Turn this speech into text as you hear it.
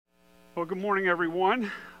Well, good morning,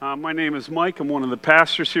 everyone. My name is Mike. I'm one of the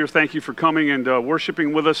pastors here. Thank you for coming and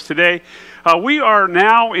worshiping with us today. We are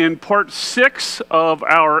now in part 6 of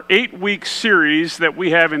our 8-week series that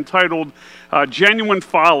we have entitled Genuine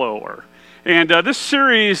Follower. And this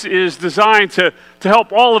series is designed to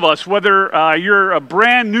help all of us, whether you're a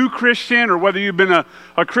brand new Christian or whether you've been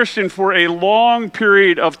a Christian for a long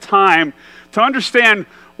period of time, to understand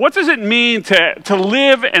what does it mean to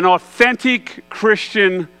live an authentic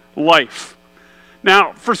Christian life.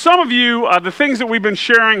 Now, for some of you, the things that we've been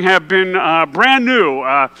sharing have been brand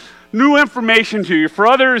new information to you. For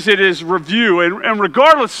others, it is review. And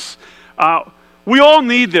regardless, we all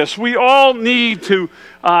need this. We all need to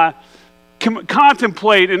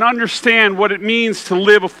contemplate and understand what it means to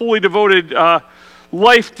live a fully devoted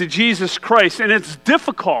life to Jesus Christ. And it's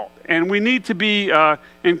difficult, and we need to be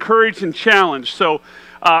encouraged and challenged. So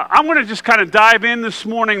I'm going to just kind of dive in this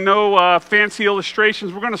morning, no fancy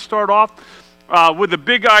illustrations. We're going to start off with a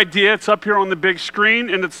big idea. It's up here on the big screen,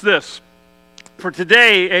 and it's this. For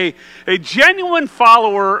today, a genuine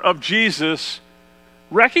follower of Jesus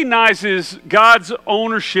recognizes God's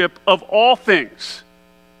ownership of all things,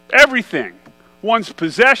 everything, one's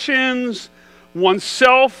possessions,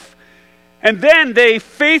 oneself, and then they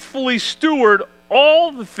faithfully steward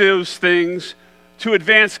all of those things to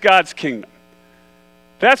advance God's kingdom.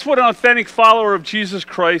 That's what an authentic follower of Jesus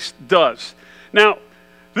Christ does. Now,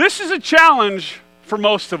 this is a challenge for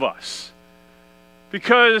most of us,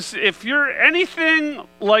 because if you're anything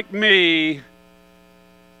like me,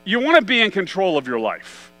 you want to be in control of your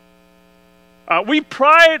life. We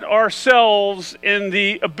pride ourselves in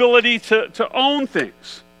the ability to own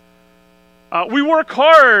things. We work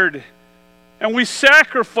hard and we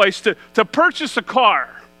sacrifice to purchase a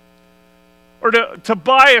car, or to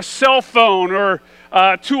buy a cell phone, or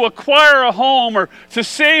to acquire a home, or to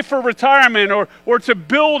save for retirement, or to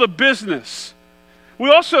build a business. We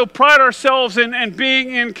also pride ourselves in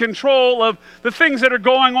being in control of the things that are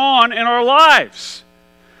going on in our lives.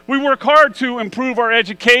 We work hard to improve our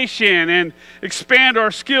education and expand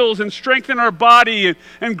our skills and strengthen our body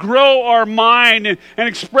and grow our mind and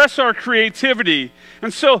express our creativity.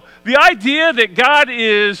 And so the idea that God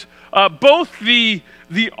is both the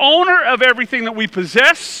owner of everything that we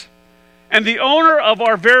possess and the owner of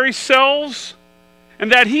our very selves,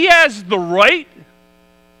 and that He has the right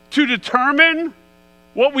to determine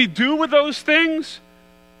what we do with those things,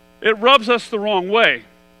 it rubs us the wrong way.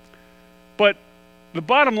 But the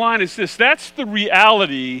bottom line is this: that's the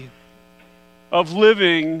reality of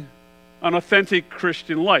living an authentic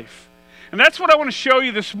Christian life. And that's what I want to show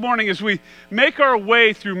you this morning as we make our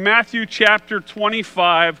way through Matthew chapter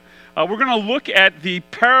 25. We're going to look at the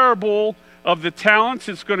parable of the talents.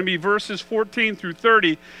 It's going to be verses 14 through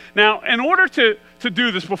 30. Now, in order to do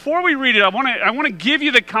this, before we read it, I want to give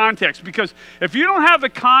you the context, because if you don't have the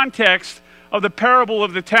context of the parable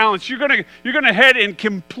of the talents, you're going to head in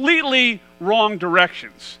completely wrong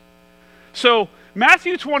directions. So,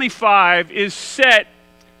 Matthew 25 is set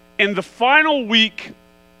in the final week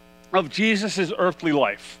of Jesus' earthly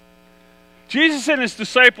life. Jesus and his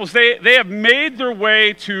disciples, they have made their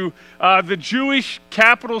way to the Jewish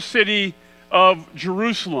capital city of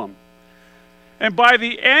Jerusalem. And by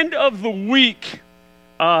the end of the week,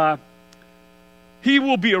 he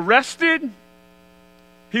will be arrested,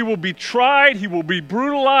 he will be tried, he will be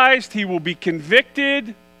brutalized, he will be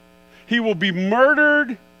convicted, he will be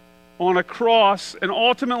murdered on a cross, and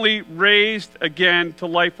ultimately raised again to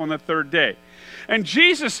life on the third day. And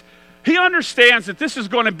Jesus, he understands that this is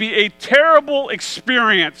going to be a terrible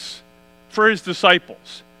experience for his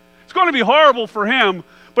disciples. It's going to be horrible for him,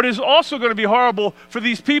 but it's also going to be horrible for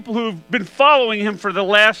these people who've been following him for the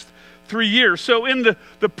last 3 years. So in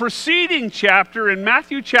the preceding chapter, in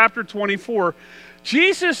Matthew chapter 24,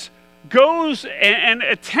 Jesus goes and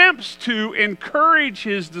attempts to encourage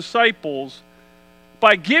his disciples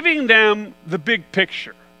by giving them the big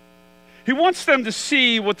picture. He wants them to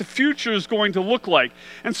see what the future is going to look like.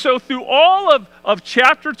 And so through all of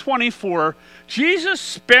chapter 24, Jesus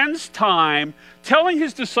spends time telling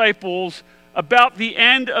his disciples about the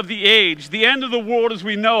end of the age, the end of the world as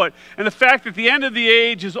we know it, and the fact that the end of the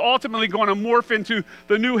age is ultimately going to morph into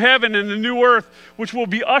the new heaven and the new earth, which will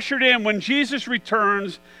be ushered in when Jesus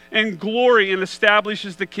returns in glory and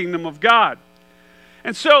establishes the kingdom of God.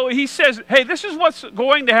 And so he says, hey, this is what's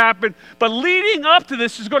going to happen, but leading up to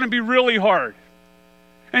this is going to be really hard.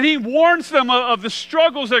 And he warns them of the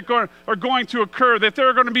struggles that are going to occur, that there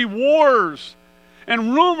are going to be wars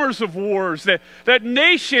and rumors of wars, that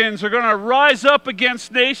nations are going to rise up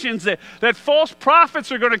against nations, that false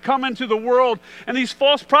prophets are going to come into the world, and these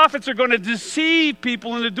false prophets are going to deceive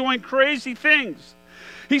people into doing crazy things.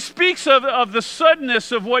 He speaks of the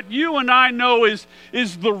suddenness of what you and I know is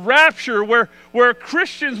the rapture, where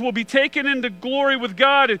Christians will be taken into glory with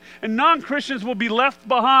God and non-Christians will be left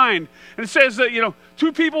behind. And it says that,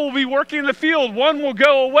 two people will be working in the field. One will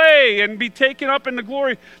go away and be taken up into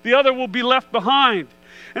glory. The other will be left behind.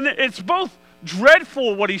 And it's both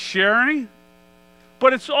dreadful what he's sharing,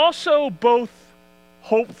 but it's also both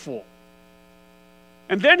hopeful.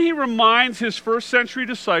 And then he reminds his first century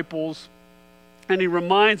disciples, and he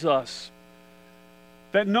reminds us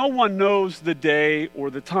that no one knows the day or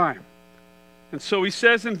the time. And so he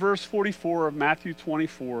says in verse 44 of Matthew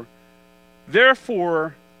 24,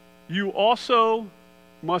 "Therefore you also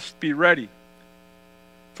must be ready,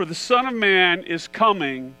 for the Son of Man is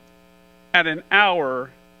coming at an hour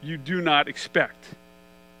you do not expect."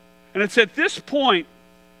 And it's at this point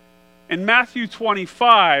in Matthew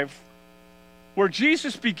 25 where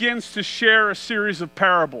Jesus begins to share a series of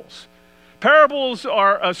parables. Parables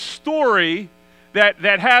are a story that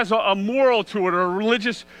has a moral to it, or a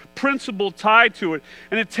religious principle tied to it.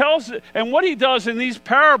 And what he does in these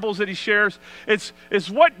parables that he shares, it's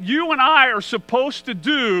what you and I are supposed to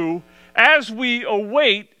do as we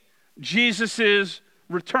await Jesus'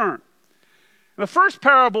 return. The first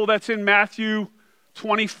parable that's in Matthew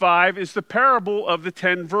 25 is the parable of the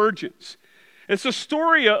 10 virgins. It's a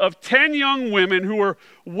story of 10 young women who are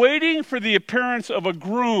waiting for the appearance of a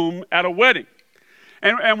groom at a wedding.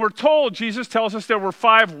 And we're told, Jesus tells us there were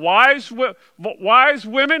 5 wise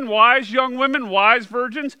women, wise young women, wise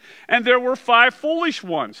virgins, and there were 5 foolish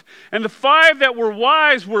ones. And the 5 that were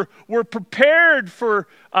wise were prepared for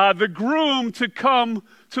the groom to come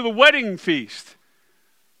to the wedding feast.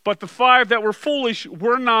 But the 5 that were foolish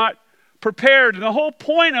were not prepared. And the whole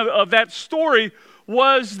point of that story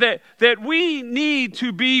was that we need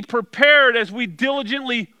to be prepared as we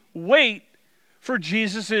diligently wait for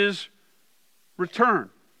Jesus' return.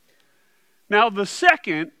 Now, the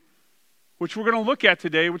second, which we're going to look at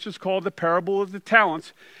today, which is called the parable of the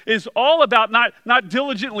talents, is all about not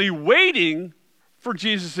diligently waiting for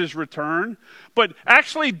Jesus' return, but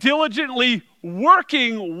actually diligently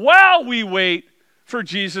working while we wait for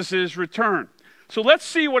Jesus' return. So let's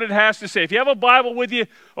see what it has to say. If you have a Bible with you,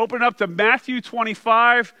 open up to Matthew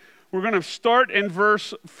 25. We're going to start in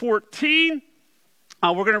verse 14.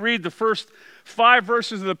 We're going to read the first 5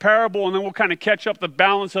 verses of the parable, and then we'll kind of catch up the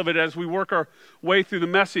balance of it as we work our way through the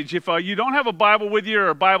message. If you don't have a Bible with you or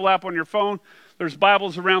a Bible app on your phone, there's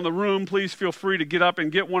Bibles around the room. Please feel free to get up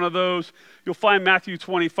and get one of those. You'll find Matthew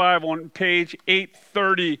 25 on page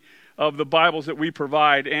 830 of the Bibles that we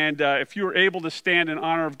provide. And if you are able to stand in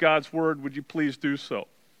honor of God's word, would you please do so?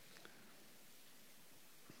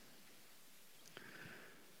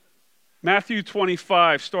 Matthew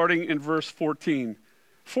 25, starting in verse 14.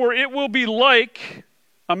 "For it will be like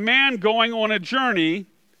a man going on a journey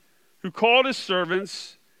who called his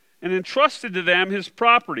servants and entrusted to them his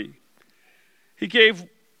property. He gave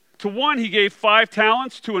 5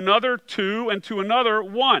 talents, to another 2, and to another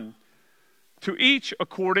 1. To each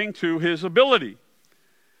according to his ability.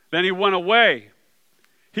 Then he went away.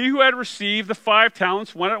 He who had received the 5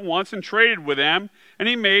 talents went at once and traded with them, and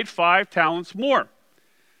he made 5 talents more.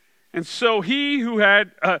 And so he who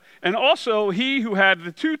had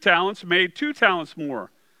the 2 talents made 2 talents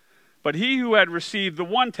more. But he who had received the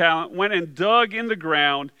 1 talent went and dug in the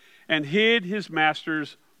ground and hid his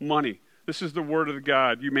master's money." This is the word of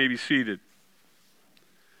God. You may be seated.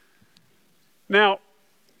 Now,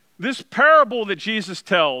 this parable that Jesus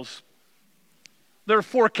tells, there are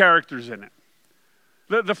 4 characters in it.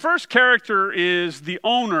 The first character is the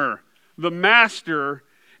owner, the master,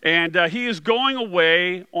 and he is going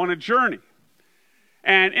away on a journey.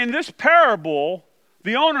 And in this parable,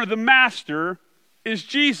 the owner, the master, is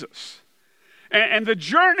Jesus. And the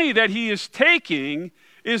journey that he is taking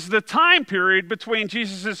is the time period between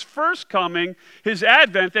Jesus' first coming, his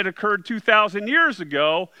advent that occurred 2,000 years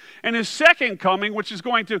ago, and his second coming, which is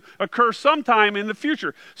going to occur sometime in the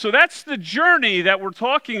future. So that's the journey that we're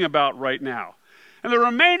talking about right now. And the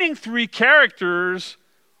remaining 3 characters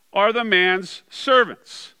are the man's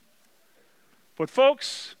servants. But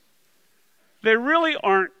folks, they really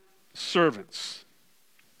aren't servants.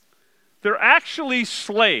 They're actually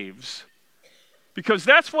slaves, because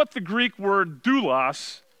that's what the Greek word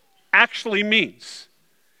doulos actually means.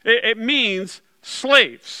 It means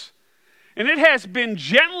slaves. And it has been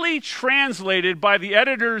gently translated by the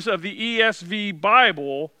editors of the ESV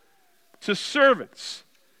Bible to servants.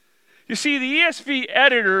 You see, the ESV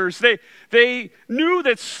editors, they knew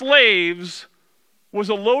that slaves was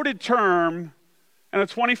a loaded term in the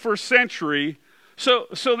 21st century, so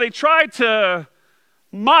they tried to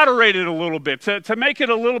moderate it a little bit, to make it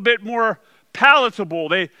a little bit more palatable.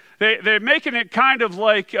 They're making it kind of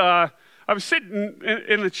like, I was sitting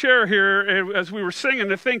in the chair here as we were singing,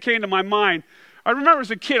 the thing came to my mind. I remember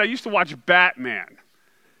as a kid, I used to watch Batman.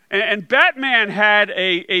 And Batman had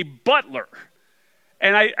a butler.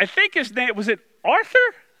 And I think his name, was it Arthur?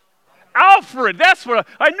 Alfred, that's what,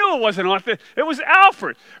 I knew it wasn't Arthur. It was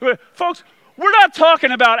Alfred. Folks, we're not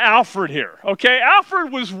talking about Alfred here, okay?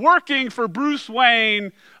 Alfred was working for Bruce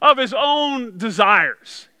Wayne of his own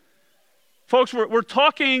desires. Folks, we're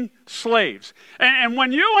talking slaves. And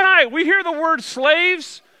when you and I, we hear the word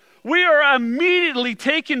slaves, we are immediately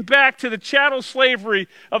taken back to the chattel slavery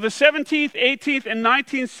of the 17th, 18th, and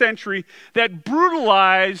 19th century that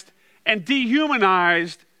brutalized and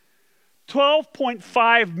dehumanized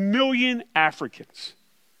 12.5 million Africans.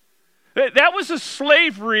 That was a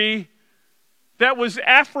slavery that was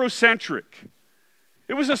Afrocentric.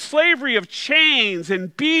 It was a slavery of chains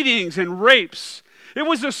and beatings and rapes. It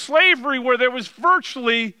was a slavery where there was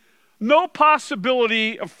virtually no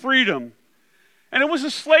possibility of freedom. And it was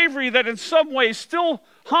a slavery that in some ways still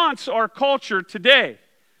haunts our culture today.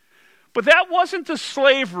 But that wasn't the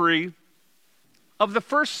slavery of the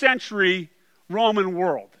first century Roman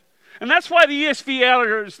world. And that's why the ESV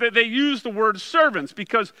editors, they use the word servants,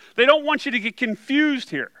 because they don't want you to get confused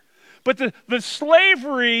here. But the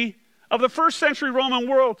slavery of the first century Roman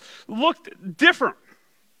world looked different.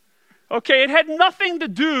 Okay, it had nothing to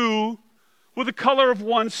do with the color of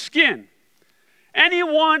one's skin.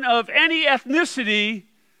 Anyone of any ethnicity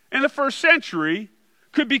in the first century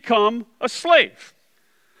could become a slave.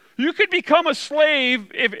 You could become a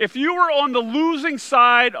slave if you were on the losing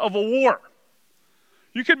side of a war.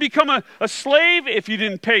 You could become a slave if you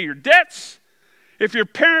didn't pay your debts, if your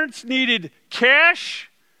parents needed cash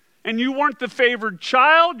and you weren't the favored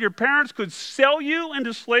child, your parents could sell you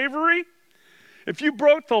into slavery. If you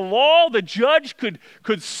broke the law, the judge could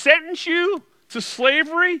sentence you to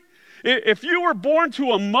slavery. If you were born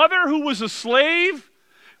to a mother who was a slave,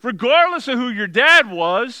 regardless of who your dad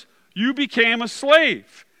was, you became a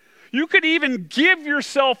slave. You could even give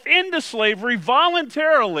yourself into slavery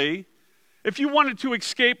voluntarily if you wanted to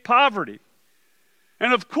escape poverty.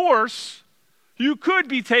 And of course, you could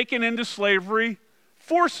be taken into slavery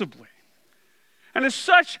forcibly. And as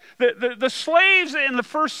such, the slaves in the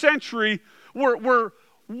first century were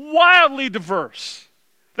wildly diverse.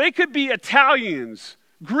 They could be Italians,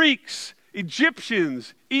 Greeks,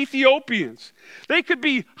 Egyptians, Ethiopians. They could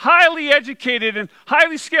be highly educated and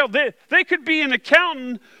highly skilled. They could be an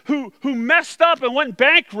accountant who messed up and went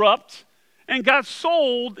bankrupt and got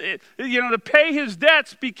sold, to pay his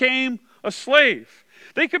debts, became a slave.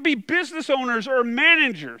 They could be business owners or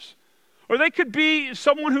managers, or they could be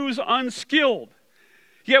someone who's unskilled.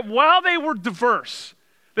 Yet while they were diverse,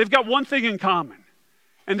 they've got one thing in common.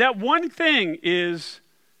 And that one thing is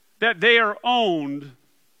that they are owned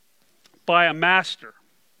by a master.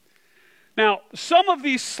 Now, some of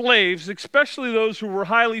these slaves, especially those who were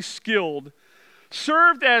highly skilled,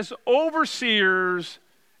 served as overseers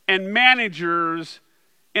and managers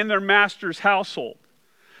in their master's household.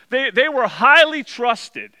 They were highly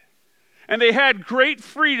trusted, and they had great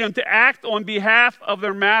freedom to act on behalf of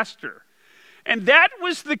their master. And that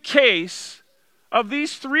was the case of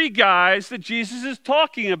these three guys that Jesus is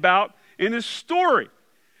talking about in his story.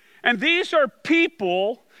 And these are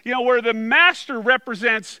people, where the master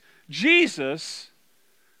represents Jesus,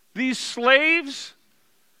 these slaves,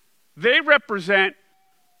 they represent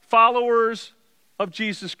followers of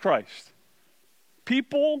Jesus Christ.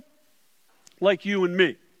 People like you and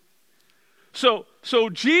me. So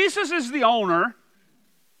Jesus is the owner,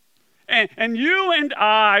 and you and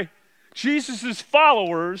I, Jesus'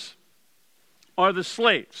 followers, are the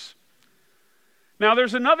slaves. Now,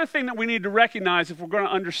 there's another thing that we need to recognize if we're going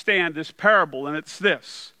to understand this parable, and it's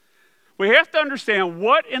this. We have to understand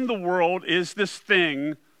what in the world is this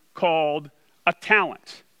thing called a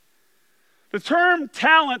talent. The term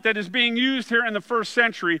talent that is being used here in the first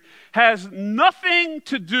century has nothing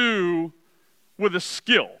to do with a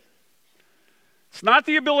skill. It's not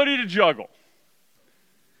the ability to juggle.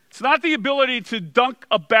 It's not the ability to dunk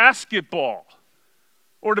a basketball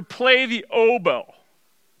or to play the oboe.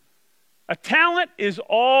 A talent is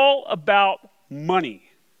all about money,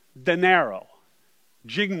 dinero,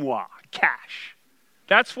 jingwa, cash.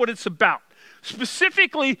 That's what it's about.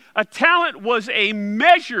 Specifically, a talent was a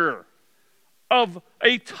measure of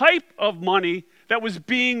a type of money that was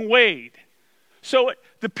being weighed. So it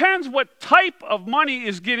depends what type of money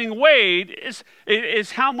is getting weighed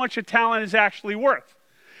is how much a talent is actually worth.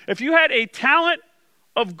 If you had a talent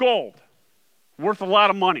of gold, worth a lot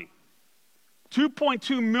of money,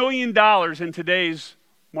 $2.2 million in today's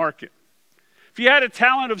market. If you had a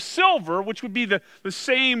talent of silver, which would be the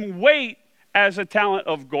same weight as a talent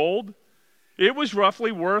of gold, it was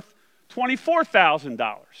roughly worth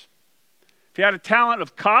 $24,000. If you had a talent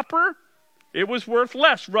of copper, it was worth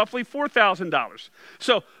less, roughly $4,000.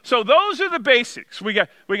 So those are the basics. We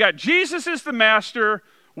got Jesus is the master,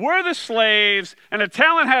 we're the slaves, and a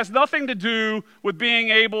talent has nothing to do with being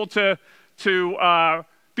able to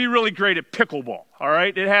be really great at pickleball, all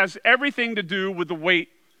right? It has everything to do with the weight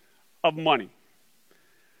of money.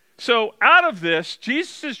 So out of this,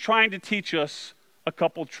 Jesus is trying to teach us a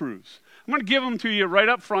couple truths. I'm going to give them to you right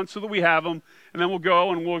up front so that we have them, and then we'll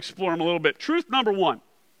go and we'll explore them a little bit. Truth number one,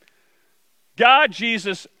 God,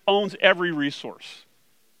 Jesus, owns every resource.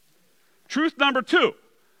 Truth number two,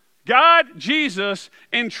 God, Jesus,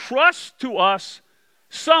 entrusts to us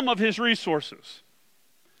some of his resources.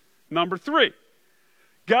 Number three,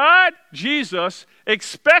 God, Jesus,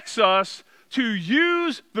 expects us to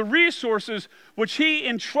use the resources which he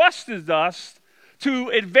entrusted us to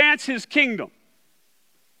advance his kingdom.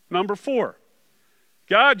 Number four,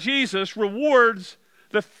 God, Jesus, rewards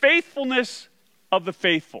the faithfulness of the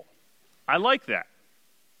faithful. I like that.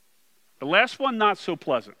 The last one, not so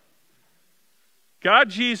pleasant. God,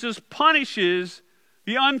 Jesus, punishes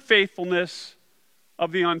the unfaithfulness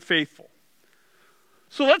of the unfaithful.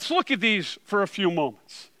 So let's look at these for a few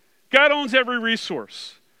moments. God owns every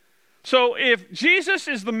resource. So if Jesus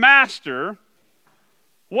is the master,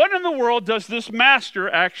 what in the world does this master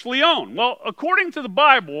actually own? Well, according to the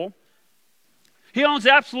Bible, he owns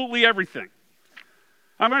absolutely everything.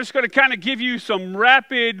 I'm just going to kind of give you some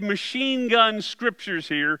rapid machine gun scriptures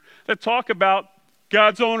here that talk about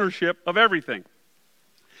God's ownership of everything.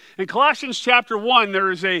 In Colossians chapter 1,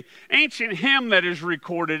 there is an ancient hymn that is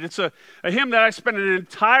recorded. It's a hymn that I spent an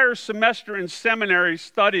entire semester in seminary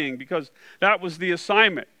studying because that was the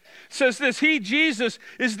assignment. It says this, he, Jesus,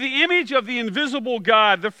 is the image of the invisible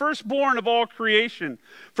God, the firstborn of all creation.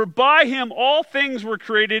 For by him all things were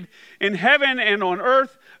created in heaven and on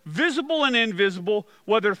earth, visible and invisible,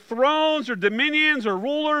 whether thrones or dominions or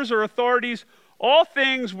rulers or authorities, all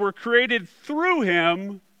things were created through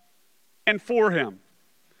him and for him.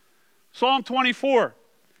 Psalm 24,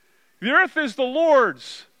 the earth is the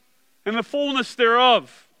Lord's and the fullness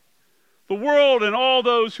thereof, the world and all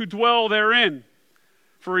those who dwell therein.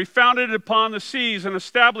 For he founded it upon the seas and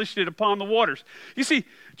established it upon the waters. You see,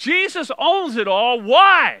 Jesus owns it all.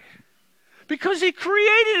 Why? Because he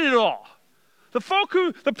created it all. The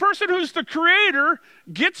person who's the creator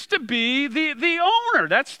gets to be the owner.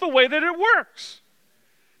 That's the way that it works.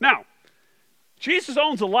 Now, Jesus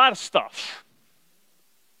owns a lot of stuff.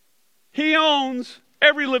 He owns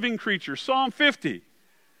every living creature. Psalm 50.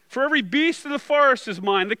 For every beast of the forest is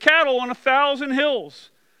mine, the cattle on 1,000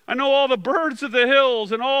 hills. I know all the birds of the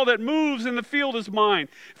hills, and all that moves in the field is mine.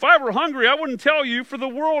 If I were hungry, I wouldn't tell you, for the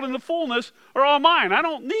world and the fullness are all mine. I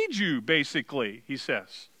don't need you, basically, he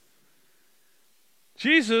says.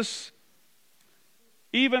 Jesus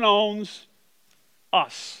even owns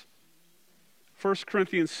us. 1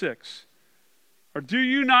 Corinthians 6. Or do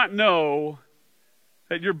you not know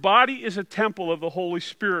that your body is a temple of the Holy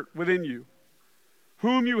Spirit within you,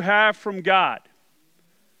 whom you have from God?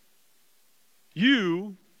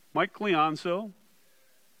 You, Mike Cleonzo,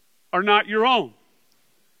 are not your own,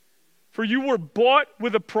 for you were bought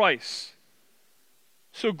with a price.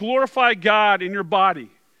 So glorify God in your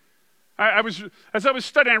body. As I was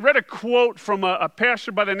studying, I read a quote from a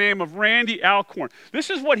pastor by the name of Randy Alcorn. This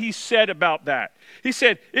is what he said about that. He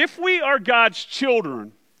said, if we are God's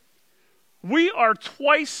children, we are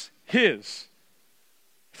twice his.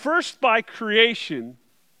 First by creation,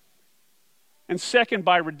 and second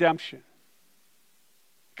by redemption.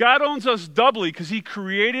 God owns us doubly because he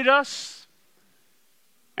created us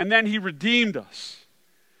and then he redeemed us.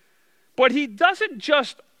 But he doesn't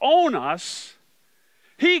just own us,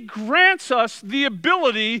 he grants us the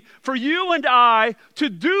ability for you and I to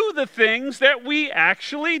do the things that we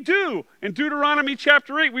actually do. In Deuteronomy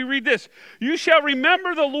chapter 8, we read this, you shall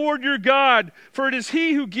remember the Lord your God, for it is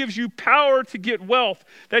he who gives you power to get wealth,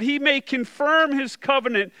 that he may confirm his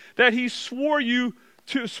covenant that he swore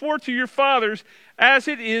to your fathers, as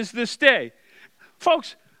it is this day.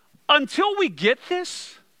 Folks, until we get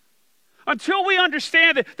this, until we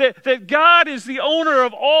understand that God is the owner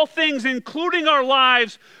of all things, including our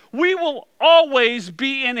lives, we will always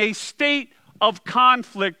be in a state of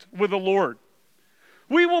conflict with the Lord.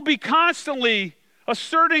 We will be constantly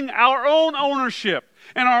asserting our own ownership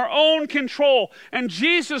and our own control. And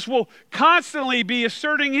Jesus will constantly be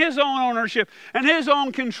asserting his own ownership and his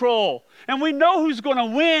own control. And we know who's going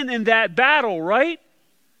to win in that battle, right?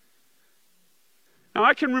 Now,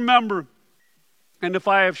 I can remember And if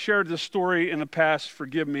I have shared this story in the past,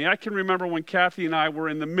 forgive me. I can remember when Kathy and I were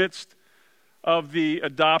in the midst of the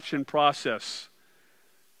adoption process.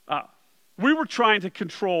 We were trying to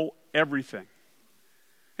control everything.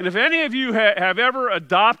 And if any of you have ever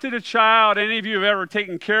adopted a child, any of you have ever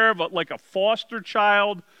taken care of like a foster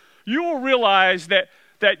child, you will realize that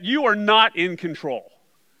you are not in control.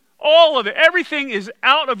 All of it, everything is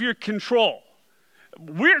out of your control.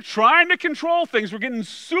 We're trying to control things. We're getting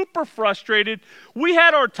super frustrated. We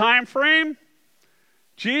had our time frame.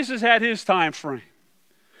 Jesus had his time frame.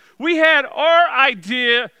 We had our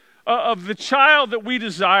idea of the child that we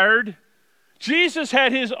desired. Jesus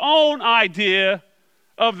had his own idea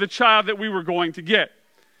of the child that we were going to get.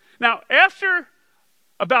 Now, after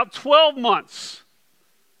about 12 months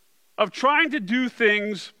of trying to do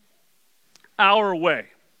things our way,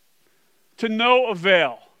 to no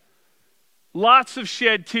avail, lots of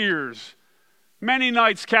shed tears, many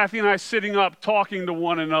nights Kathy and I sitting up talking to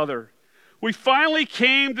one another, we finally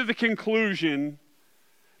came to the conclusion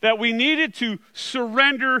that we needed to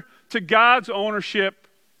surrender to God's ownership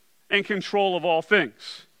and control of all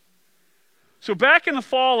things. So back in the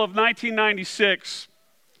fall of 1996,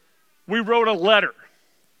 we wrote a letter.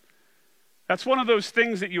 That's one of those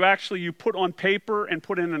things that you put on paper and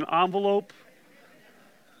put in an envelope,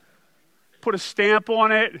 put a stamp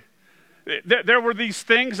on it. There were these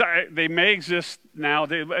things, they may exist now,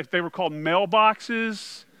 they were called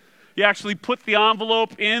mailboxes. You actually put the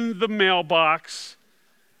envelope in the mailbox,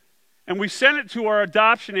 and we sent it to our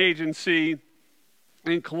adoption agency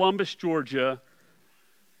in Columbus, Georgia,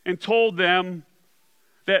 and told them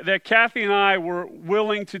that Kathy and I were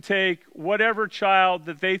willing to take whatever child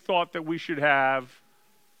that they thought that we should have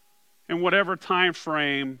in whatever time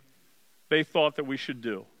frame they thought that we should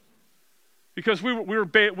do. Because we were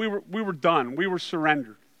done. We were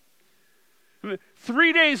surrendered.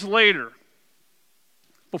 3 days later,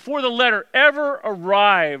 before the letter ever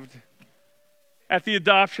arrived at the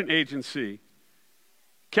adoption agency,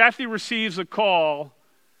 Kathy receives a call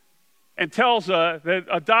and tells the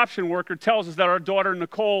adoption worker tells us that our daughter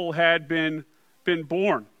Nicole had been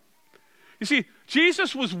born. You see,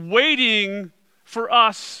 Jesus was waiting for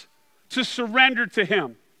us to surrender to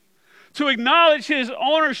him, to acknowledge his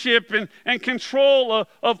ownership and control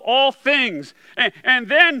of all things. And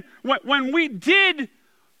then when we did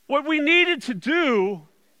what we needed to do,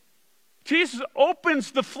 Jesus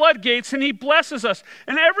opens the floodgates and he blesses us.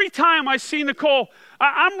 And every time I see Nicole,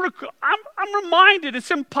 I'm reminded,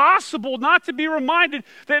 it's impossible not to be reminded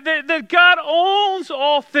that God owns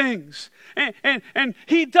all things. And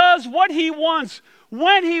he does what he wants,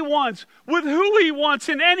 when he wants, with who he wants,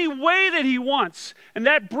 in any way that he wants. And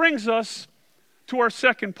that brings us to our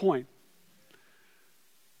second point.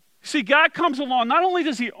 See, God comes along, not only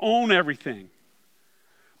does he own everything,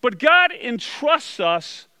 but God entrusts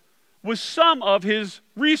us with some of his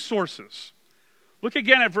resources. Look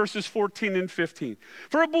again at verses 14 and 15.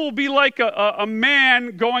 For it will be like a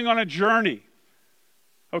man going on a journey,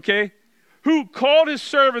 okay, who called his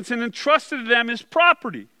servants and entrusted to them his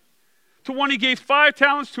property. To one he gave 5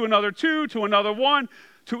 talents, to another 2, to another 1,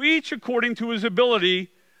 to each according to his ability.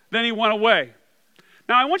 Then he went away.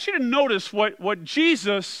 Now I want you to notice what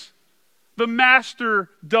Jesus, the master,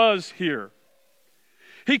 does here.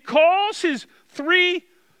 He calls his 3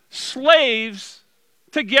 slaves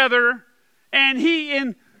together, and he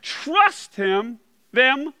entrusts them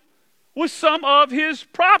with some of his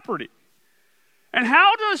property. And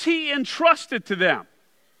how does he entrust it to them?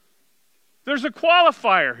 There's a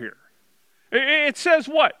qualifier here. It says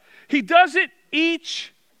what? He does it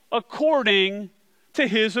each according to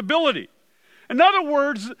his ability. In other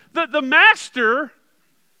words, the master,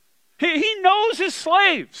 he knows his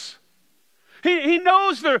slaves. He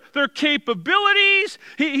knows their capabilities.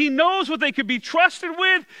 He knows what they could be trusted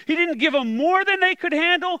with. He didn't give them more than they could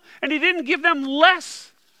handle, and he didn't give them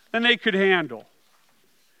less than they could handle.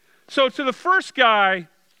 So to the first guy,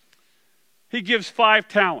 he gives 5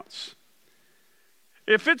 talents.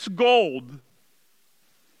 If it's gold,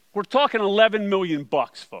 we're talking 11 million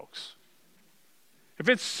bucks, folks. If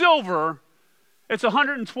it's silver, it's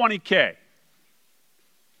 120K.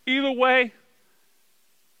 Either way,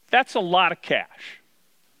 that's a lot of cash.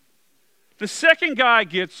 The second guy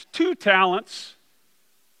gets 2 talents.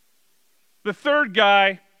 The third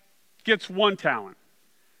guy gets 1 talent.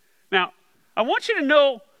 Now, I want you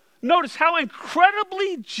to notice how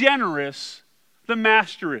incredibly generous the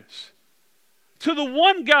master is. To the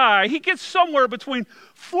one guy, he gets somewhere between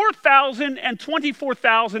 $4,000 and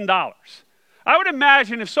 $24,000. I would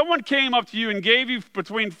imagine if someone came up to you and gave you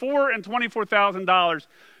between $4,000 and $24,000,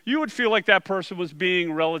 you would feel like that person was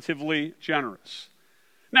being relatively generous.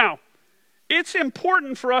 Now, it's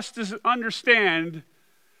important for us to understand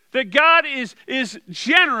that God is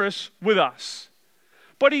generous with us.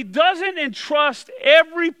 But he doesn't entrust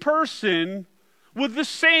every person with the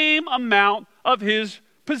same amount of his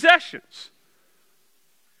possessions.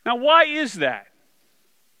 Now, why is that?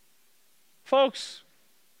 Folks,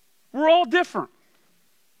 we're all different.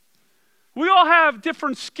 We all have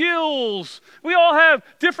different skills. We all have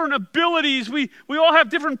different abilities. We all have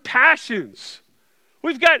different passions.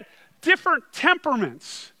 We've got different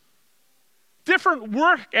temperaments, different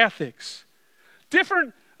work ethics,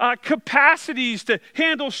 different capacities to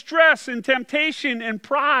handle stress and temptation and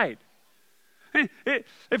pride.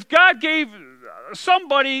 If God gave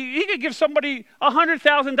somebody, he could give somebody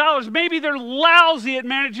 $100,000. Maybe they're lousy at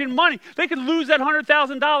managing money. They could lose that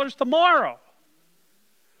 $100,000 tomorrow.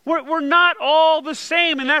 We're not all the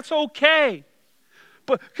same, and that's okay.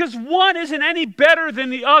 But because one isn't any better than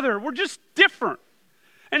the other. We're just different.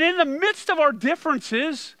 And in the midst of our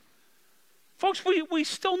differences, folks, we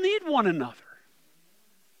still need one another.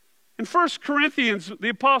 In 1 Corinthians, the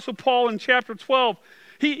Apostle Paul in chapter 12,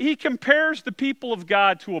 he compares the people of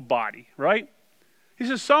God to a body, right? He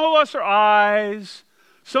says, some of us are eyes,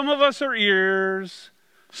 some of us are ears,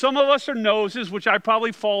 some of us are noses, which I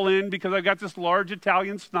probably fall in because I've got this large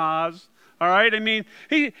Italian schnoz. All right, I mean,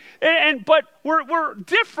 but we're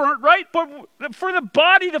different, right? But for the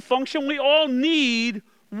body to function, we all need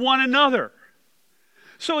one another.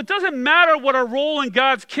 So it doesn't matter what our role in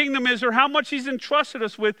God's kingdom is or how much he's entrusted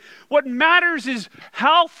us with. What matters is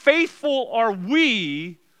how faithful are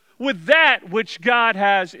we with that which God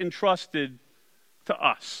has entrusted to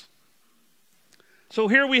us. So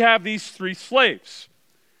here we have these three slaves.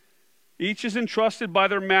 Each is entrusted by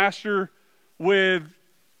their master with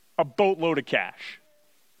a boatload of cash.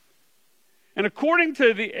 And according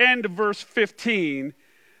to the end of verse 15,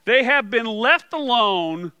 they have been left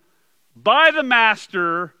alone by the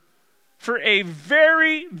master for a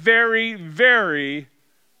very, very, very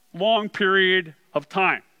long period of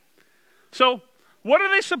time. So, what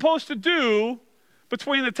are they supposed to do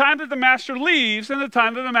between the time that the master leaves and the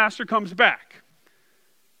time that the master comes back?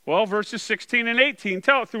 Well, verses 16 and 18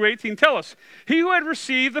 through 18 tell us, he who had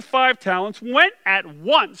received the 5 talents went at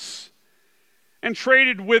once and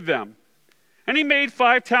traded with them, and he made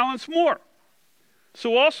 5 talents more.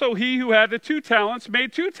 So also he who had the 2 talents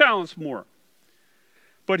made 2 talents more.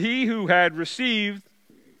 But he who had received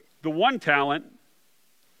the 1 talent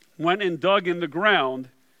went and dug in the ground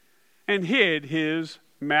and hid his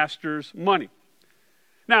master's money.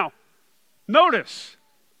 Now, notice,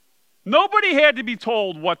 nobody had to be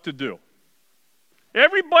told what to do.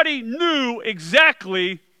 Everybody knew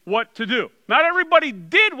exactly what to do. Not everybody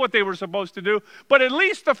did what they were supposed to do, but at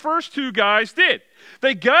least the first 2 guys did.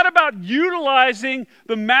 They got about utilizing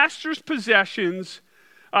the master's possessions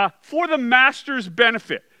for the master's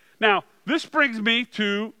benefit. Now, this brings me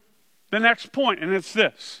to the next point, and it's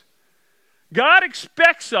this. God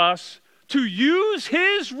expects us to use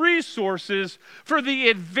his resources for the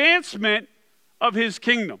advancement of his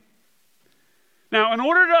kingdom. Now, in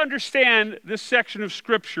order to understand this section of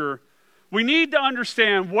Scripture, we need to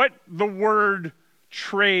understand what the word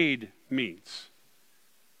trade means.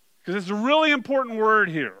 Because it's a really important word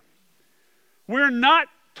here. We're not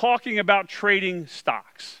talking about trading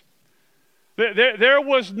stocks. There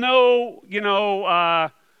was no,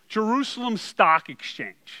 Jerusalem Stock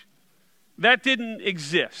Exchange. That didn't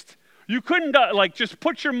exist. You couldn't just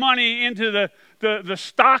put your money into the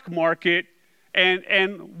stock market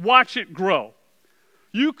and watch it grow.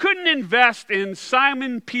 You couldn't invest in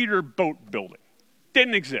Simon Peter boat building.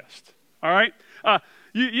 Didn't exist. All right?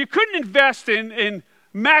 You couldn't invest in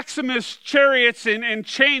Maximus Chariots and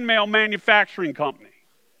chainmail manufacturing company.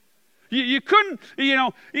 You couldn't,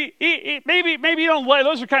 maybe you don't like,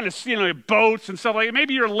 those are kind of, boats and stuff like that.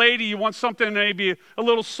 Maybe you're a lady, you want something maybe a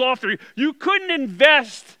little softer. You couldn't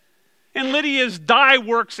invest in Lydia's Dye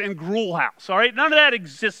Works and Gruel House, all right? None of that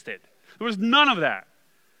existed. There was none of that.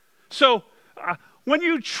 So, when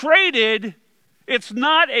you traded, it's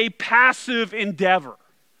not a passive endeavor.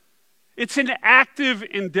 It's an active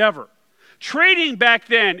endeavor. Trading back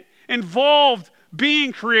then involved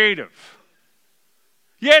being creative.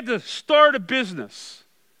 You had to start a business,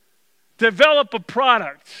 develop a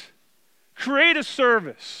product, create a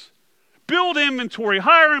service, build inventory,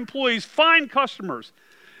 hire employees, find customers.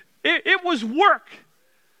 It was work.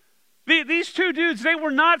 These 2 dudes, they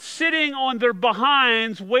were not sitting on their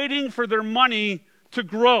behinds waiting for their money to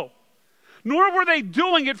grow. Nor were they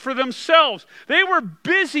doing it for themselves. They were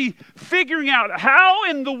busy figuring out how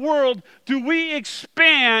in the world do we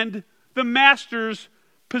expand the master's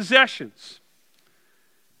possessions.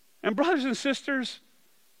 And brothers and sisters,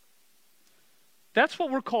 That's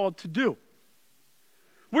what we're called to do.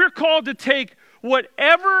 We're called to take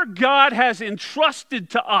whatever God has entrusted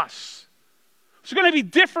to us. It's going to be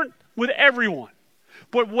different with everyone.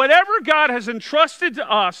 But whatever God has entrusted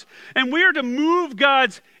to us, and we are to move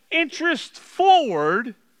God's interest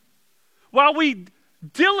forward while we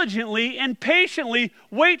diligently and patiently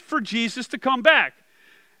wait for Jesus to come back.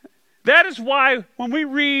 That is why when we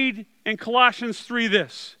read in Colossians 3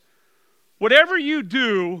 this, whatever you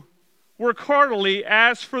do, work heartily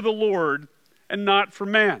as for the Lord and not for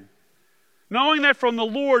man, knowing that from the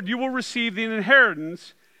Lord you will receive the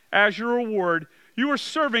inheritance as your reward. You are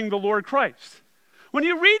serving the Lord Christ. When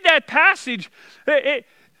you read that passage,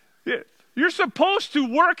 you're supposed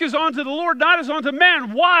to work as unto the Lord, not as unto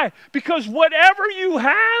man. Why? Because whatever you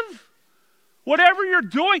have, whatever you're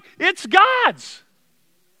doing, it's God's.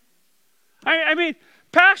 I mean,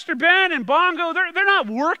 Pastor Ben and Bongo, they're not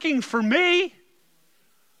working for me.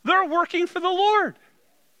 They're working for the Lord.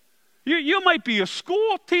 You might be a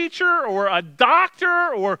school teacher or a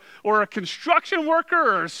doctor or a construction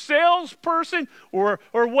worker or a salesperson or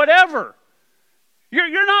whatever.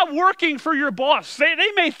 You're not working for your boss.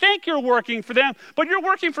 They may think you're working for them, but you're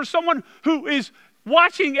working for someone who is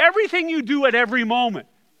watching everything you do at every moment.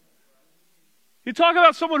 You talk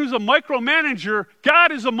about someone who's a micromanager.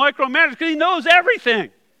 God is a micromanager because he knows everything.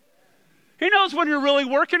 He knows when you're really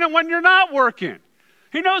working and when you're not working.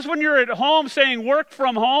 He knows when you're at home saying work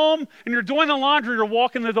from home and you're doing the laundry or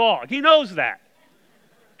walking the dog. He knows that.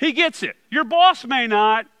 He gets it. Your boss may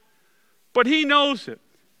not, but he knows it.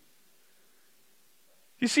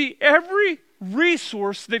 You see, every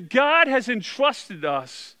resource that God has entrusted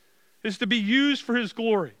us is to be used for his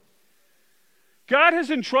glory. God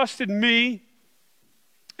has entrusted me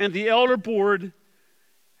and the elder board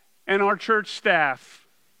and our church staff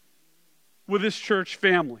with this church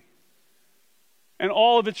family and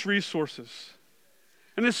all of its resources.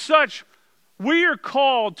 And as such, we are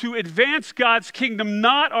called to advance God's kingdom,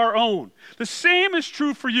 not our own. The same is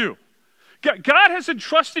true for you. God has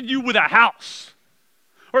entrusted you with a house,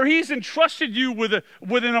 or he's entrusted you with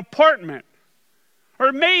an apartment, or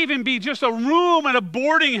it may even be just a room at a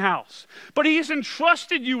boarding house. But he's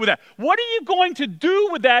entrusted you with that. What are you going to do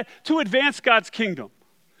with that to advance God's kingdom?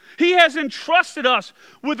 He has entrusted us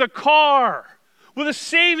with a car, with a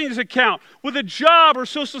savings account, with a job or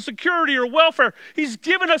Social Security or welfare. He's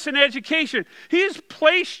given us an education. He has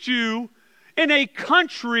placed you in a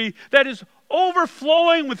country that is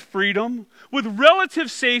overflowing with freedom, with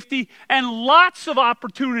relative safety, and lots of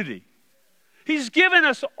opportunity. He's given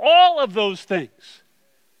us all of those things.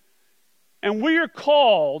 And we are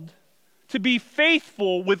called to be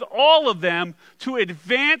faithful with all of them to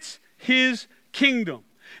advance his kingdom.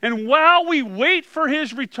 And while we wait for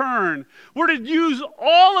his return, we're to use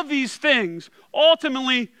all of these things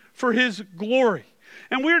ultimately for his glory.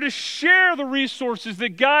 And we are to share the resources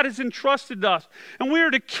that God has entrusted us. And we are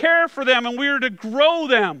to care for them and we are to grow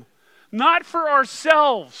them, not for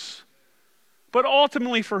ourselves, but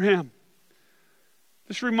ultimately for him.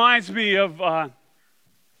 This reminds me of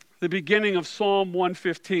the beginning of Psalm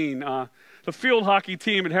 115. The field hockey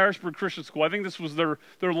team at Harrisburg Christian School, I think this was their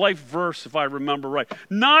life verse, if I remember right.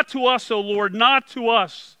 Not to us, O Lord, not to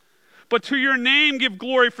us, but to your name give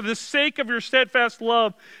glory for the sake of your steadfast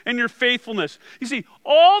love and your faithfulness. You see,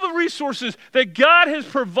 all the resources that God has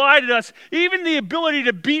provided us, even the ability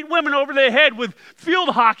to beat women over the head with field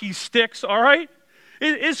hockey sticks, all right,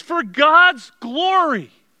 is for God's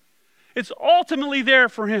glory. It's ultimately there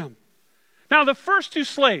for him. Now, the first two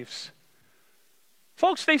slaves,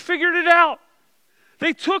 folks, they figured it out.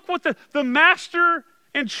 They took what the master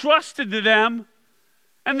entrusted to them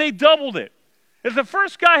and they doubled it. If the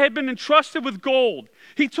first guy had been entrusted with gold,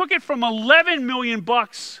 he took it from $11 million to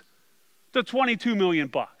 $22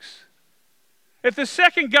 million. If the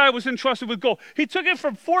second guy was entrusted with gold, he took it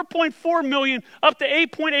from $4.4 million up to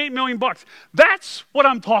 $8.8 million. That's what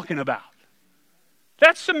I'm talking about.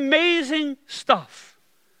 That's amazing stuff.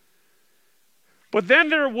 But then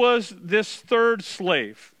there was this third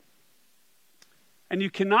slave. And you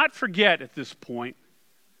cannot forget at this point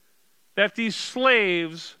that these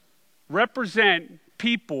slaves represent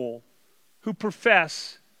people who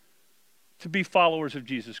profess to be followers of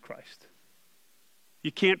Jesus Christ.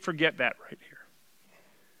 You can't forget that right here.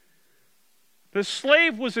 The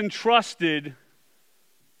slave was entrusted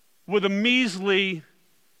with a measly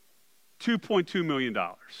 $2.2 million.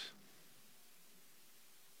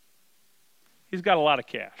 He's got a lot of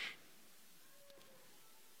cash.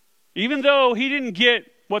 Even though he didn't get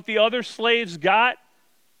what the other slaves got,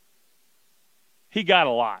 he got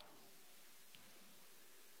a lot.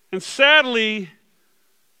 And sadly,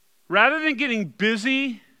 rather than getting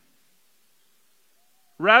busy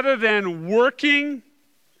rather than working,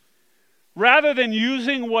 rather than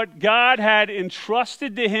using what God had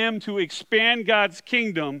entrusted to him to expand God's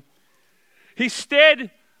kingdom, he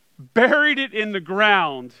instead buried it in the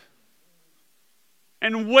ground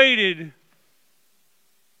and waited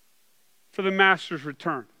for the master's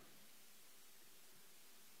return.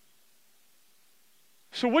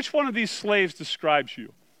 So which one of these slaves describes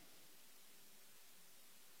you?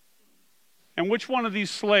 And which one of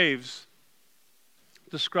these slaves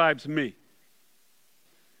describes me?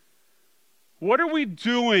 What are we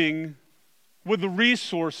doing with the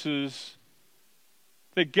resources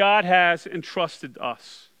that God has entrusted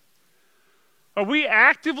us? Are we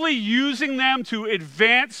actively using them to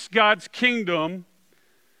advance God's kingdom?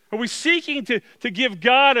 Are we seeking to give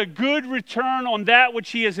God a good return on that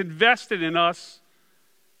which he has invested in us?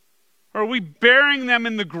 Or are we burying them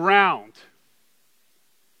in the ground,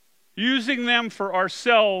 using them for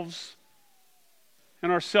ourselves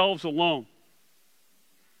and ourselves alone?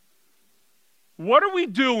 What are we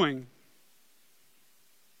doing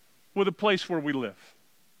with the place where we live?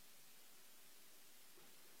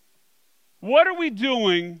 What are we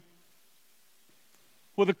doing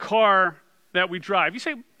with the car that we drive? You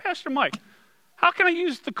say, Pastor Mike, how can I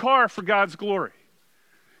use the car for God's glory?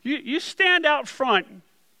 You stand out front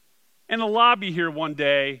in the lobby here one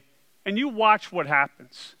day and you watch what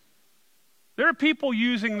happens. There are people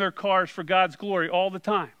using their cars for God's glory all the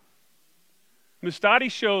time. Miss Dottie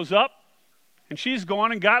shows up and she's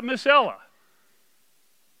gone and got Miss Ella.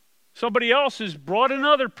 Somebody else has brought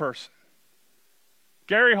another person.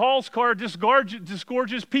 Gary Hall's car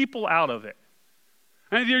disgorges people out of it.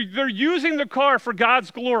 And they're using the car for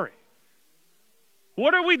God's glory.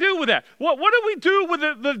 What do we do with that? What do we do with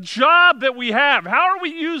the job that we have? How are we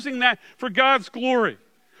using that for God's glory?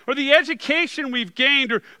 Or the education we've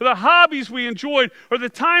gained, or the hobbies we enjoyed, or the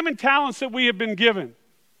time and talents that we have been given?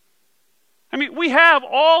 I mean, we have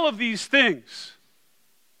all of these things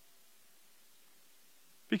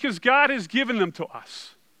because God has given them to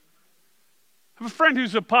us. I have a friend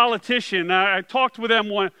who's a politician. I talked with them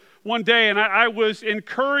one day, and I was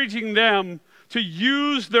encouraging them to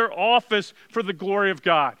use their office for the glory of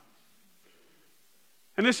God.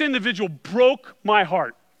 And this individual broke my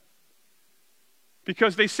heart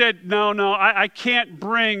because they said, no, I can't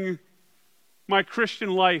bring my Christian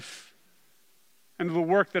life into the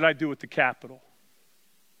work that I do at the Capitol.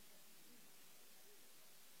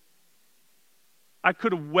 I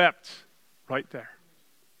could have wept right there.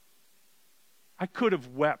 I could have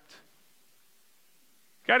wept.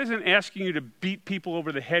 God isn't asking you to beat people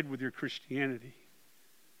over the head with your Christianity.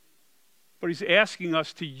 But he's asking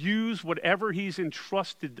us to use whatever he's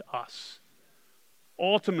entrusted to us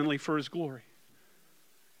ultimately for his glory.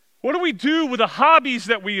 What do we do with the hobbies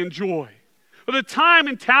that we enjoy? Or the time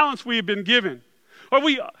and talents we have been given? Are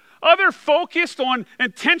we other focused on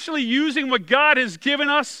intentionally using what God has given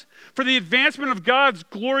us for the advancement of God's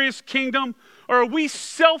glorious kingdom? Or are we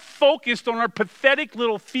self-focused on our pathetic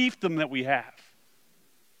little fiefdom that we have?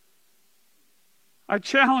 I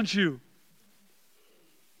challenge you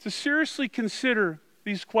to seriously consider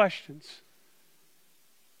these questions.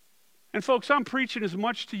 And folks, I'm preaching as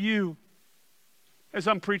much to you as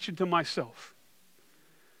I'm preaching to myself.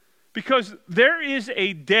 Because there is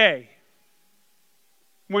a day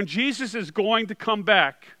when Jesus is going to come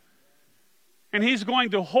back and he's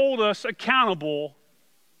going to hold us accountable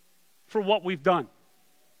for what we've done.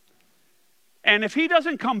 And if he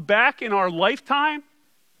doesn't come back in our lifetime,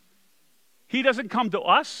 he doesn't come to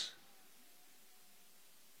us,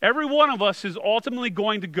 every one of us is ultimately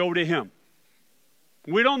going to go to him.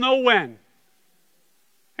 We don't know when.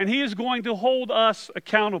 And he is going to hold us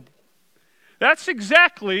accountable. That's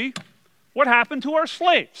exactly what happened to our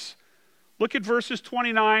slaves. Look at verses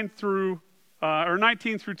 19 through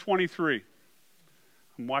 23.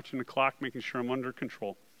 I'm watching the clock, making sure I'm under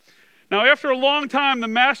control. Now, after a long time, the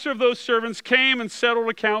master of those servants came and settled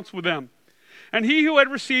accounts with them. And he who had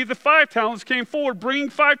received the 5 talents came forward, bringing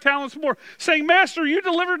 5 talents more, saying, Master, you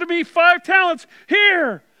delivered to me 5 talents.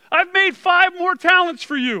 Here, I've made 5 more talents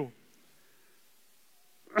for you.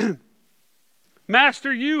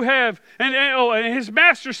 Master, you have, and his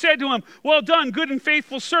master said to him, well done, good and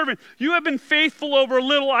faithful servant. You have been faithful over a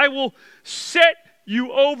little. I will set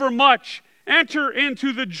you over much. Enter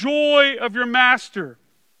into the joy of your master.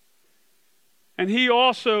 And he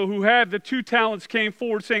also, who had the 2 talents, came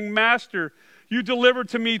forward, saying, Master, you delivered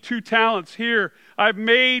to me 2 talents. Here, I've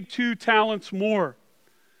made 2 talents more.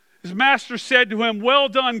 His master said to him, well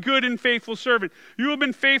done, good and faithful servant. You have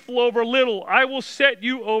been faithful over little. I will set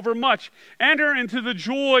you over much. Enter into the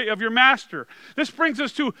joy of your master. This brings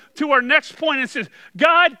us to our next point. It says,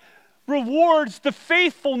 God rewards the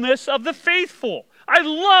faithfulness of the faithful. I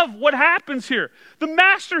love what happens here. The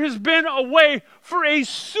master has been away for a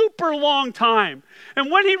super long time.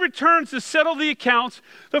 And when he returns to settle the accounts,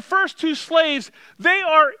 the first 2 slaves, they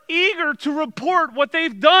are eager to report what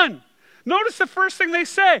they've done. Notice the first thing they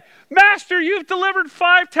say, "Master, you've delivered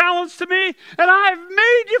 5 talents to me, and I've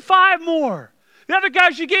made you 5 more. The other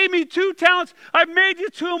guys, you gave me 2 talents, I've made you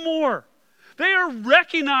 2 more." They are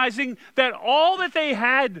recognizing that all that they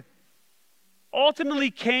had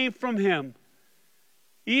ultimately came from him.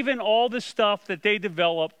 Even all the stuff that they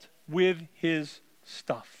developed with his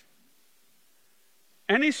stuff.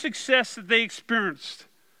 Any success that they experienced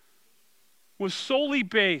was solely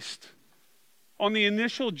based on the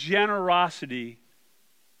initial generosity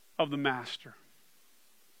of the master.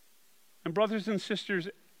 And brothers and sisters,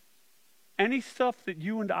 any stuff that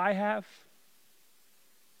you and I have,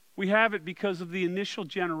 we have it because of the initial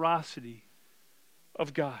generosity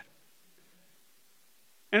of God.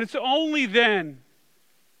 And it's only then,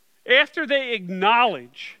 after they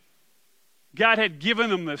acknowledge God had given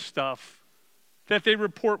them this stuff, that they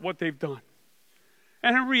report what they've done.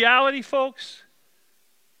 And in reality, folks,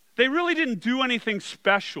 they really didn't do anything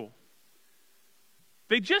special.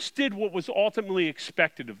 They just did what was ultimately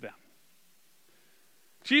expected of them.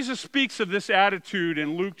 Jesus speaks of this attitude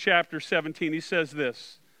in Luke chapter 17. He says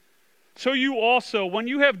this, "So you also, when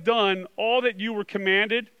you have done all that you were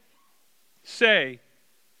commanded, say,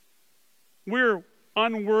 'We're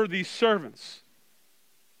unworthy servants,'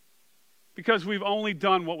 because we've only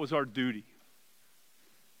done what was our duty."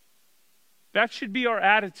 That should be our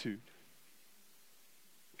attitude.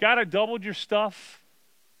 God, I doubled your stuff.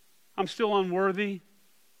 I'm still unworthy.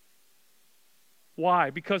 Why?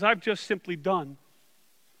 Because I've just simply done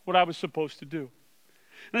what I was supposed to do.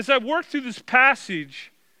 And as I worked through this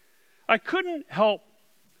passage, I couldn't help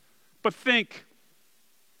but think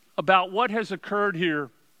about what has occurred here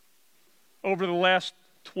over the last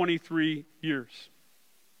 23 years.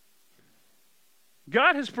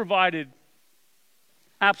 God has provided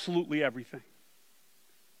absolutely everything.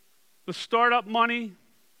 The startup money,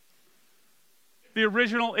 the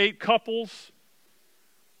original 8 couples,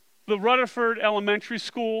 the Rutherford Elementary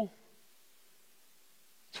School,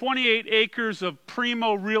 28 acres of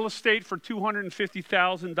primo real estate for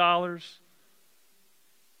 $250,000,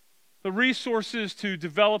 the resources to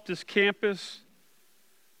develop this campus,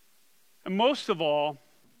 and most of all,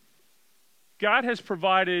 God has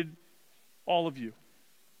provided all of you.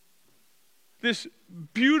 This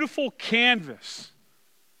beautiful canvas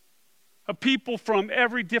of people from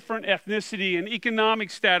every different ethnicity and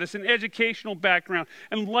economic status and educational background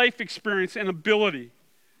and life experience and ability.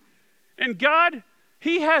 And God,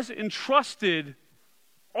 He has entrusted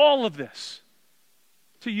all of this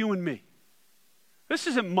to you and me. This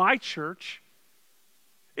isn't my church.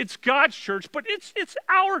 It's God's church, but it's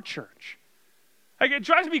our church. Like, it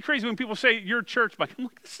drives me crazy when people say, "Your church," Mike. I'm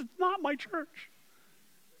like, this is not my church.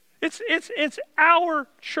 It's our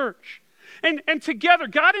church. And together,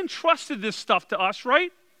 God entrusted this stuff to us,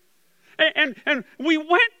 right? And we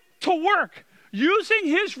went to work using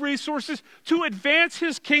His resources to advance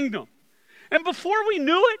His kingdom. And before we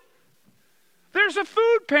knew it, there's a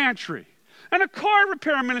food pantry, and a car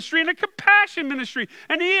repair ministry, and a compassion ministry,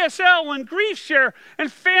 and ESL, and Grief Share,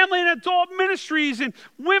 and family and adult ministries, and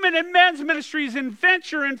women and men's ministries, and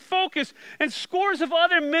Venture, and Focus, and scores of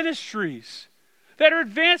other ministries that are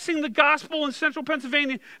advancing the gospel in central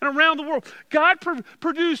Pennsylvania and around the world. God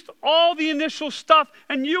produced all the initial stuff,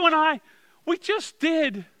 and you and I, we just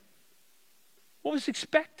did what was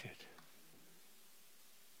expected.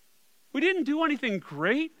 We didn't do anything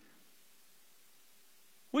great.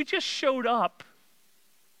 We just showed up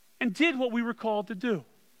and did what we were called to do.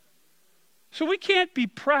 So we can't be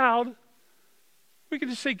proud. We can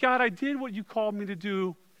just say, "God, I did what you called me to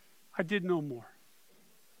do. I did no more."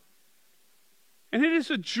 And it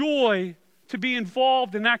is a joy to be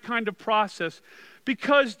involved in that kind of process,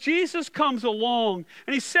 because Jesus comes along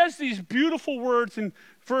and He says these beautiful words in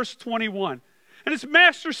verse 21. And His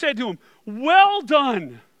master said to him, "Well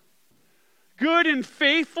done, good and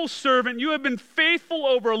faithful servant. You have been faithful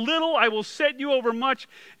over a little. I will set you over much.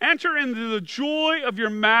 Enter into the joy of your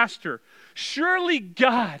master." Surely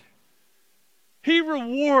God, He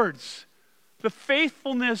rewards the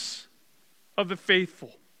faithfulness of the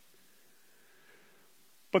faithful.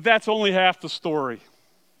 But that's only half the story.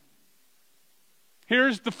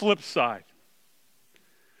 Here's the flip side.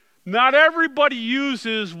 Not everybody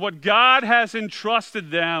uses what God has entrusted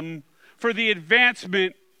them for the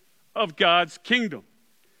advancement of God's kingdom.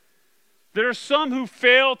 There are some who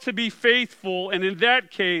fail to be faithful, and in that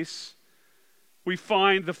case, we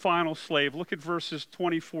find the final slave. Look at verses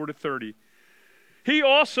 24 to 30. He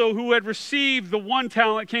also, who had received the 1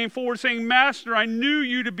 talent, came forward saying, Master, I knew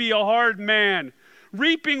you to be a hard man,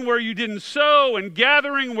 reaping where you didn't sow and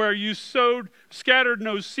gathering where you scattered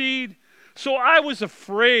no seed. So I was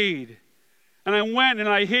afraid, and I went and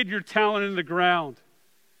I hid your talent in the ground.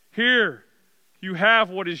 Here, you have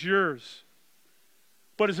what is yours.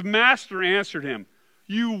 But his master answered him,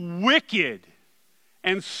 You wicked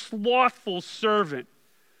and slothful servant.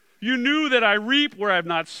 You knew that I reap where I have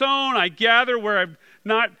not sown, I gather where I have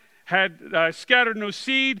not scattered no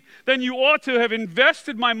seed. Then you ought to have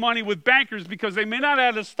invested my money with bankers, because they may not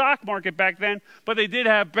have a stock market back then, but they did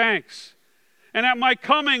have banks. And at my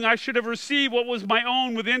coming, I should have received what was my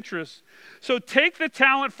own with interest. So take the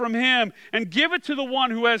talent from him and give it to the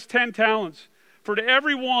one who has 10 talents. For to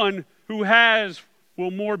everyone who has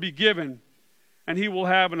will more be given, and he will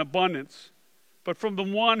have an abundance. But from the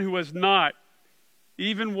one who has not,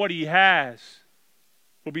 even what he has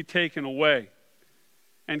will be taken away.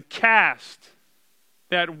 And cast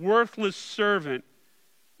that worthless servant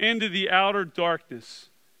into the outer darkness,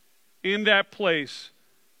 in that place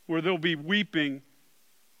where there'll be weeping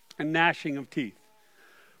and gnashing of teeth.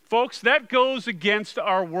 Folks, that goes against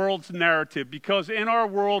our world's narrative, because in our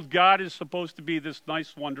world, God is supposed to be this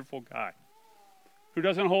nice, wonderful guy who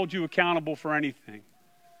doesn't hold you accountable for anything.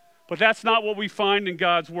 But that's not what we find in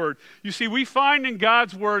God's word. You see, we find in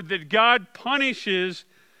God's word that God punishes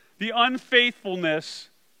the unfaithfulness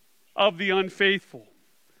of the unfaithful.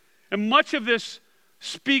 And much of this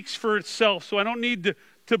speaks for itself, so I don't need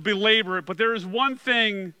to belabor it, but there is one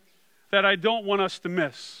thing that I don't want us to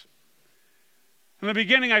miss. In the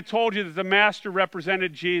beginning, I told you that the master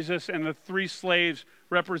represented Jesus and the 3 slaves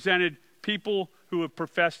represented people who have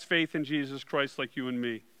professed faith in Jesus Christ like you and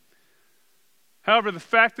me. However, the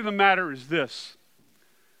fact of the matter is this.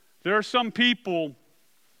 There are some people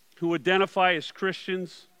who identify as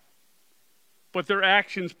Christians, but their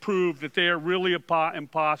actions prove that they are really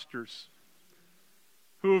imposters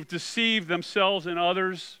who have deceived themselves and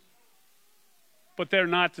others, but they're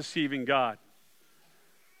not deceiving God.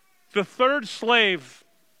 The 3rd slave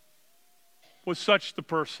was such the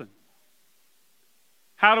person.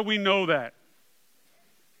 How do we know that?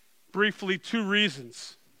 Briefly, 2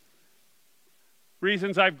 reasons.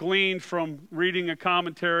 Reasons I've gleaned from reading a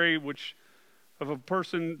commentary of a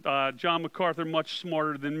person, John MacArthur, much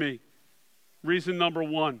smarter than me. Reason number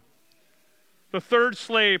 1. The 3rd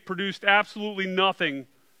slave produced absolutely nothing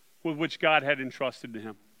with which God had entrusted to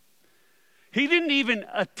him. He didn't even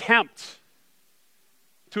attempt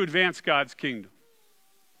to advance God's kingdom.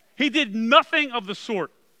 He did nothing of the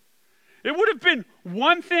sort. It would have been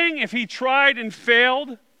one thing if he tried and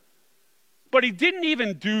failed, but he didn't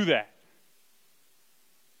even do that.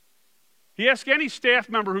 You ask any staff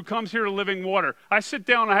member who comes here to Living Water, I sit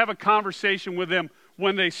down and I have a conversation with them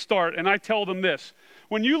when they start, and I tell them this.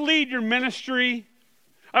 When you lead your ministry,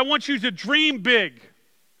 I want you to dream big.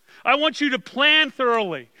 I want you to plan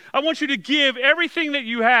thoroughly. I want you to give everything that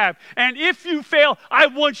you have. And if you fail, I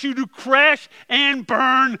want you to crash and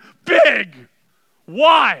burn big.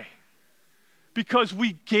 Why? Because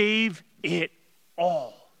we gave it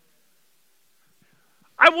all.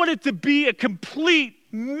 I want it to be a complete,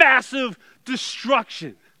 massive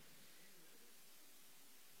destruction.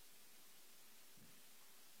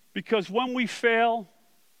 Because when we fail,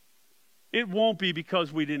 it won't be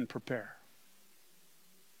because we didn't prepare.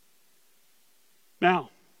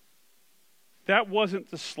 Now, that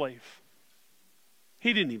wasn't the slave.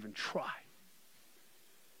 He didn't even try.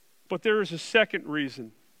 But there is a second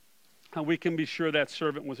reason how we can be sure that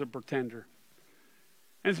servant was a pretender.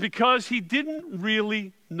 And it's because he didn't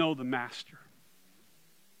really know the master.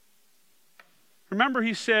 Remember,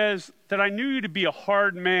 he says that I knew you to be a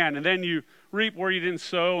hard man, and then you reap where you didn't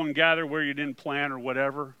sow and gather where you didn't plant or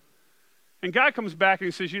whatever. And God comes back and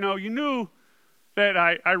he says, you knew that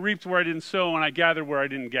I reaped where I didn't sow and I gathered where I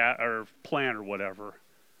didn't or plant or whatever.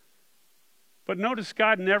 But notice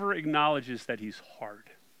God never acknowledges that he's hard.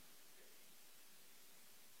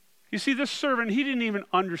 You see, this servant, he didn't even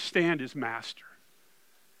understand his master.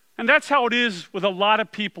 And that's how it is with a lot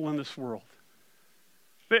of people in this world.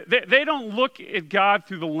 They don't look at God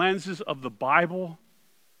through the lenses of the Bible.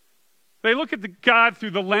 They look at God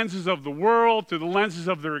through the lenses of the world, through the lenses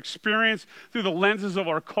of their experience, through the lenses of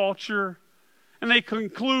our culture. And they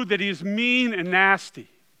conclude that he is mean and nasty.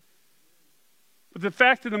 But the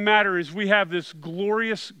fact of the matter is we have this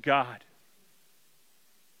glorious God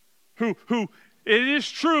who it is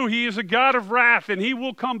true, he is a God of wrath, and he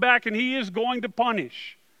will come back and he is going to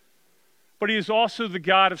punish. But he is also the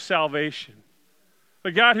God of salvation.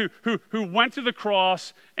 The God who went to the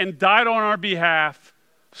cross and died on our behalf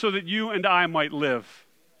so that you and I might live.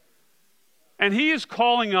 And he is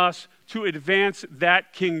calling us to advance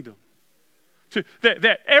that kingdom.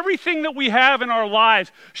 That everything that we have in our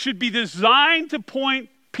lives should be designed to point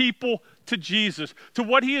people to Jesus, to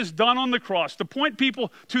what he has done on the cross, to point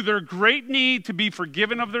people to their great need to be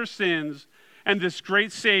forgiven of their sins, and this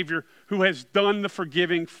great Savior who has done the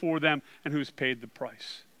forgiving for them and who's paid the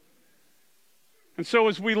price. And so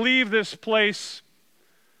as we leave this place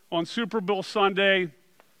on Super Bowl Sunday,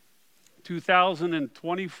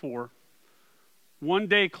 2024, one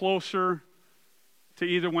day closer to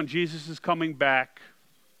either when Jesus is coming back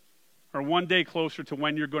or one day closer to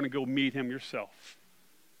when you're going to go meet him yourself,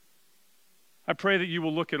 I pray that you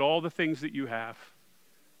will look at all the things that you have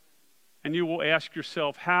and you will ask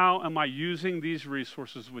yourself, how am I using these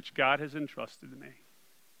resources which God has entrusted to me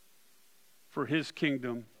for his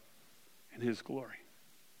kingdom and his glory?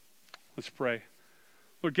 Let's pray.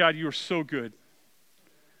 Lord God, you are so good.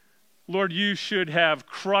 Lord, you should have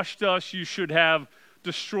crushed us. You should have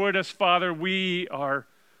destroyed us, Father. We are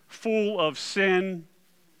full of sin.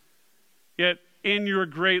 Yet in your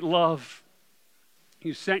great love,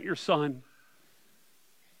 you sent your Son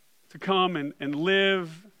to come and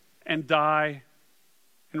live and die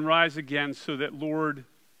and rise again so that, Lord,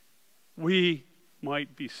 we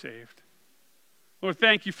might be saved. Lord,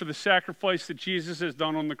 thank you for the sacrifice that Jesus has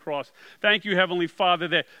done on the cross. Thank you, Heavenly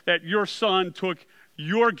Father, that your Son took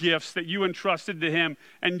your gifts that you entrusted to him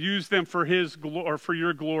and used them for his or for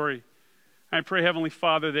your glory. I pray, Heavenly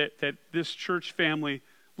Father, that this church family,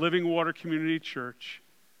 Living Water Community Church,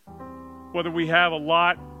 whether we have a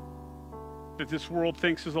lot that this world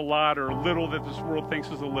thinks is a lot or a little that this world thinks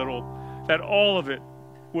is a little, that all of it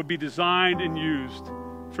would be designed and used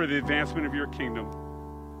for the advancement of your kingdom.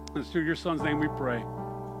 And it's through your Son's name we pray.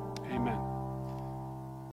 Amen.